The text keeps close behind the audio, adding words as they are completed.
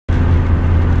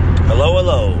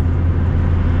hello.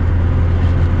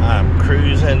 I'm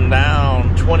cruising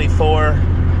down 24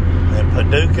 in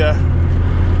Paducah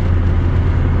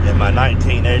in my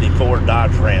 1984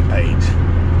 Dodge Rampage.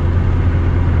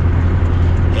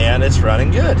 And it's running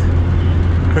good.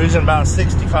 Cruising about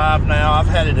 65 now. I've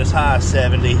had it as high as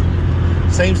 70.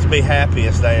 Seems to be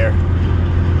happiest there.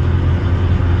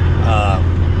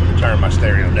 Turn my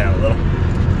stereo down a little.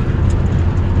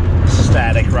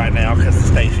 Static right now because the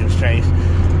station's changed.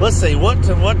 Let's see what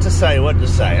to say.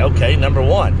 Okay, number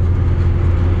one,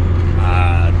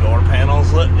 door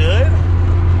panels look good.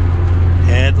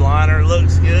 Headliner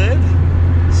looks good.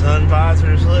 Sun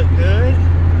visors look good.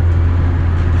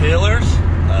 Pillars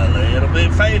a little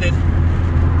bit faded.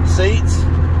 Seats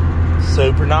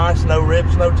super nice, no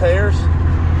rips, no tears.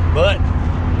 But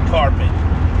carpet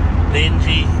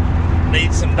dingy,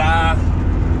 needs some dye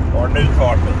or new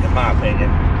carpet in my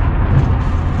opinion.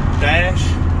 Dash,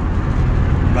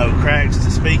 no cracks to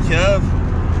speak of.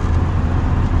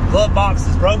 Glove box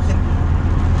is broken.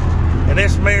 And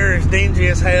this mirror is dingy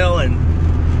as hell and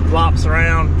flops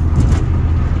around.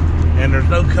 And there's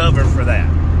no cover for that.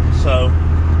 So,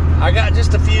 I got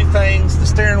just a few things. The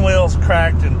steering wheel's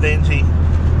cracked and dingy.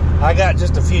 I got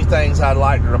just a few things I'd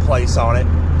like to replace on it.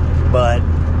 But,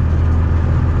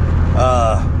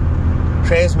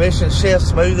 transmission shifts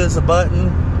smooth as a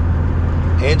button.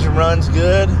 Engine runs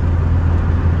good.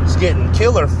 It's getting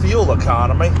killer fuel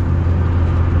economy.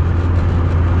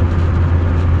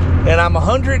 And I'm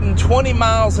 120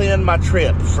 miles in my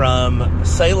trip from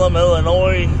Salem,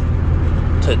 Illinois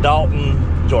to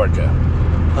Dalton, Georgia.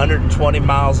 120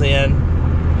 miles in.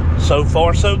 So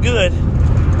far, so good.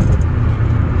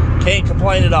 Can't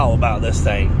complain at all about this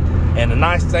thing. And the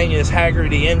nice thing is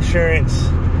Haggerty insurance.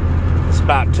 It's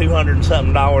about $200 and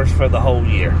something for the whole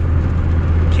year.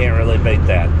 Can't really beat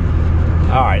that.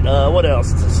 Alright, what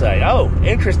else to say? Oh,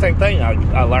 interesting thing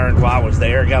I learned while I was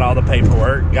there. Got all the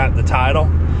paperwork, got the title.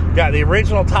 Got the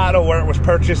original title where it was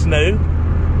purchased new.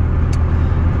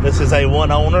 This is a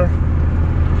one owner.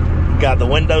 Got the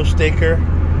window sticker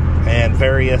and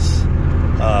various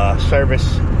service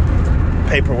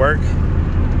paperwork.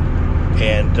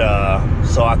 And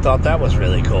so I thought that was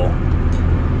really cool.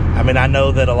 I mean, I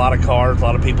know that a lot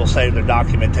of people save their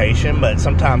documentation, but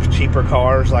sometimes cheaper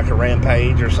cars like a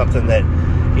Rampage or something that,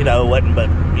 you know, wasn't but,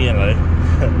 you know,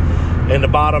 in the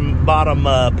bottom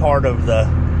part of the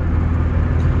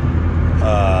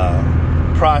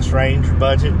price range or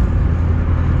budget.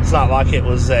 It's not like it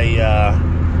was a, you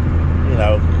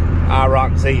know,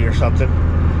 IROC Z or something.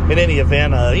 In any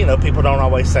event, you know, people don't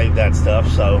always save that stuff,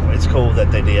 so it's cool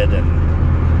that they did and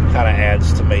kind of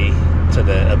adds to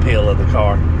the appeal of the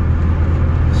car.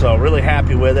 So really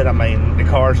happy with it. I mean, the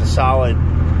car's a solid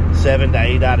 7 to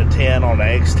 8 out of 10 on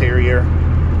the exterior,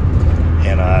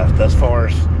 and thus far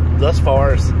as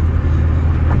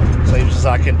seems as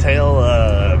I can tell,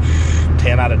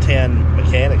 10 out of 10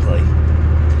 mechanically.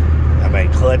 I mean,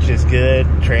 clutch is good,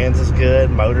 trans is good,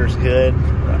 motor's good,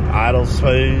 idle's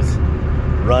smooth,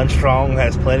 runs strong,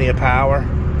 has plenty of power.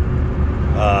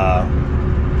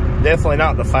 Definitely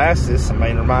not the fastest. I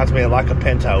mean, reminds me of like a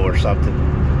Pinto or something.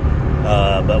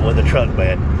 But with a truck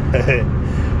bed.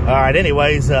 Alright,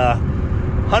 anyways,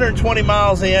 120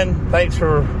 miles in. Thanks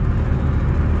for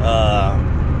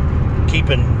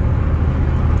keeping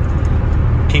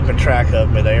track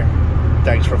of me there.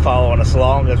 Thanks for following us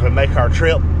along as we make our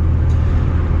trip.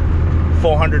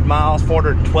 400 miles,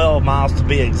 412 miles to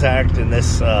be exact, in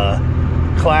this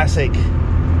classic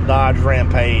Dodge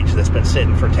Rampage that's been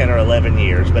sitting for 10 or 11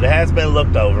 years. But it has been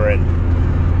looked over and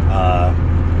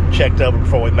checked over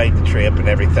before we made the trip, and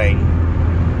everything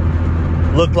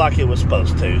looked like it was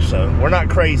supposed to. So we're not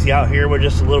crazy out here. We're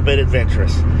just a little bit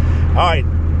adventurous. Alright,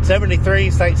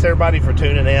 73s. Thanks everybody for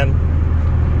tuning in.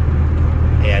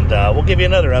 And we'll give you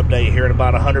another update here in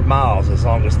about 100 miles as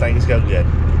long as things go good.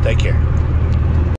 Take care.